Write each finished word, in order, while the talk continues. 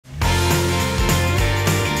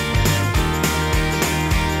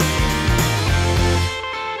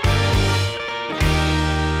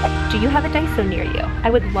you have a Daiso near you? I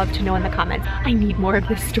would love to know in the comments. I need more of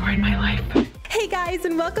this store in my life. Hey guys,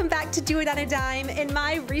 and welcome back to Do It on a Dime. In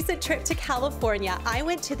my recent trip to California, I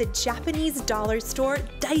went to the Japanese dollar store,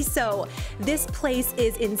 Daiso. This place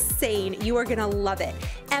is insane. You are gonna love it.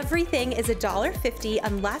 Everything is $1.50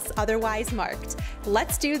 unless otherwise marked.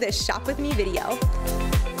 Let's do this shop with me video.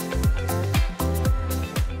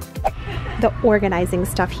 The organizing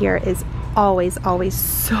stuff here is always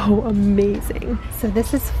so amazing. So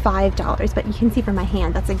this is $5, but you can see from my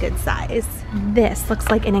hand, that's a good size. This looks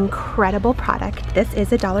like an incredible product. This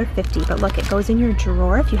is $1.50, but look, it goes in your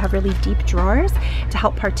drawer if you have really deep drawers to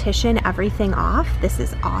help partition everything off. This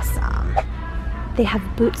is awesome. They have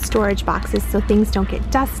boot storage boxes so things don't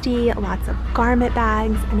get dusty, lots of garment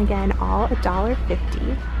bags, and again, all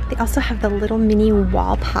 $1.50. They also have the little mini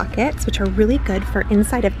wall pockets, which are really good for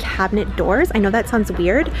inside of cabinet doors. I know that sounds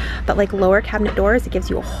weird, but like lower cabinet doors, it gives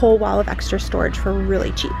you a whole wall of extra storage for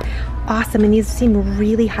really cheap. Awesome, and these seem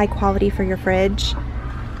really high quality for your fridge.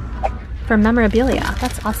 For memorabilia,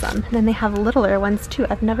 that's awesome. And then they have littler ones too.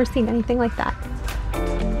 I've never seen anything like that.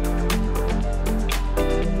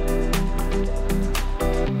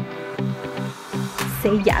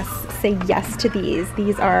 Say yes to these.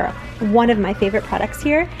 These are one of my favorite products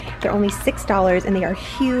here. They're only $6 and they are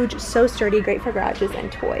huge, so sturdy, great for garages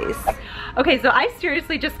and toys. Okay, so I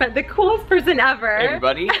seriously just met the coolest person ever. Hey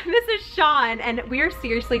everybody. This is Sean, and we are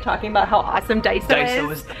seriously talking about how awesome Daiso is.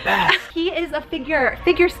 Daiso is the best. He is a figure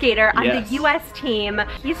skater on the US team.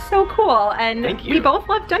 He's so cool, and thank you. We both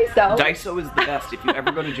love Daiso. Daiso is the best. If you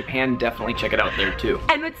ever go to Japan, definitely check it out there too.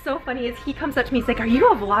 And what's so funny is he comes up to me, he's like, are you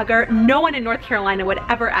a vlogger? No one in North Carolina would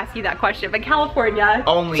ever ask you that question, but California,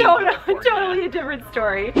 totally a different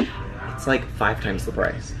story. It's like 5 times the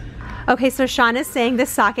price. Okay, so Sean is saying this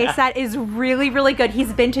sake set is really good.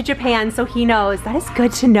 He's been to Japan, so he knows. That is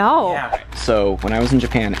good to know. Yeah. So when I was in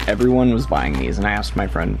Japan, everyone was buying these, and I asked my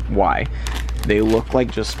friend why. They look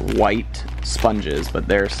like just white sponges, but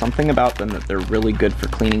there's something about them that they're really good for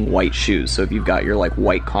cleaning white shoes. So if you've got your like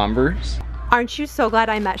white Converse. Aren't you so glad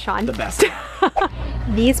I met Sean? The best.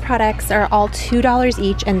 These products are all $2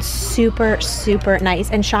 each and super nice.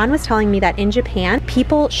 And Sean was telling me that in Japan,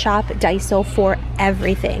 people shop Daiso for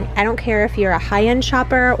everything. I don't care if you're a high-end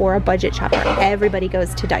shopper or a budget shopper, everybody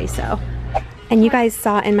goes to Daiso. And you guys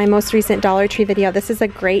saw in my most recent Dollar Tree video, this is a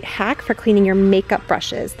great hack for cleaning your makeup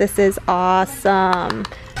brushes. This is awesome.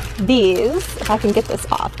 These, if I can get this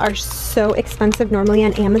off, are so expensive normally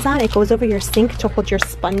on Amazon. It goes over your sink to hold your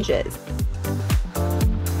sponges.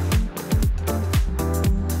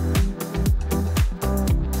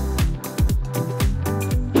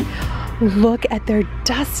 Look at their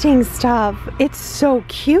dusting stuff. It's so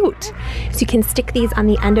cute. So you can stick these on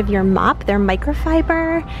the end of your mop. They're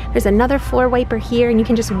microfiber. There's another floor wiper here, and you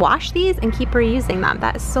can just wash these and keep reusing them.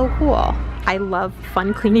 That is so cool. I love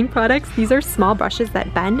fun cleaning products. These are small brushes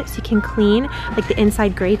that bend, so you can clean like the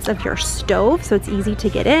inside grates of your stove, so it's easy to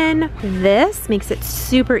get in. This makes it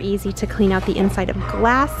super easy to clean out the inside of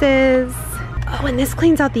glasses. Oh, and this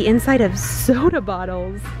cleans out the inside of soda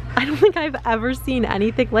bottles. I don't think I've ever seen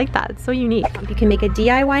anything like that. It's so unique. You can make a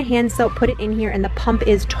DIY hand soap, put it in here, and the pump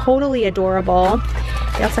is totally adorable.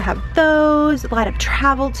 They also have those, a lot of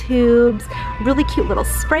travel tubes, really cute little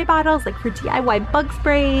spray bottles like for DIY bug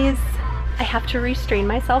sprays. I have to restrain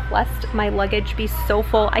myself lest my luggage be so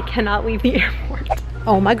full I cannot leave the airport.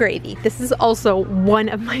 Oh my gravy. This is also one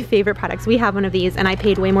of my favorite products. We have one of these and I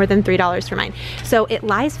paid way more than $3 for mine. So it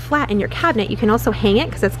lies flat in your cabinet. You can also hang it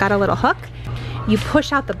because it's got a little hook. You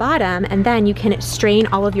push out the bottom and then you can strain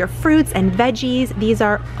all of your fruits and veggies. These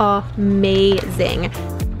are amazing.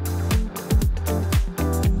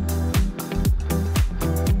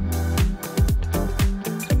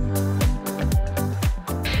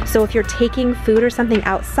 So if you're taking food or something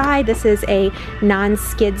outside, this is a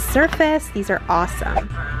non-skid surface. These are awesome.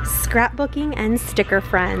 Scrapbooking and sticker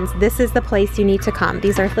friends. This is the place you need to come.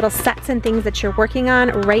 These are little sets and things that you're working on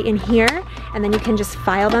right in here, and then you can just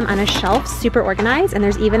file them on a shelf, super organized, and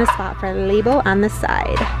there's even a spot for a label on the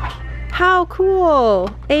side. How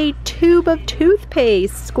cool! A tube of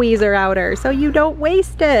toothpaste squeezer outer so you don't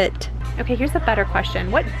waste it. Okay, here's a better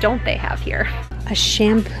question. What don't they have here? A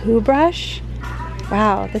shampoo brush?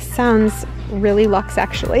 Wow, this sounds really luxe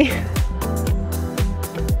actually.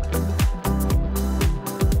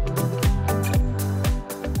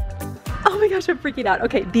 Oh my gosh, I'm freaking out.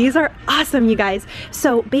 Okay, these are awesome, you guys.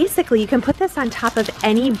 So basically you can put this on top of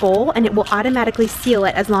any bowl and it will automatically seal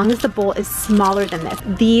it as long as the bowl is smaller than this.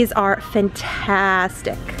 These are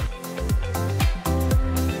fantastic.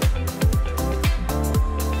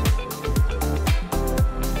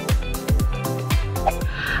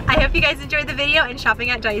 I have hope you guys enjoyed the video and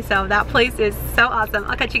shopping at Daiso. That place is so awesome.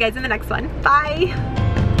 I'll catch you guys in the next one. Bye.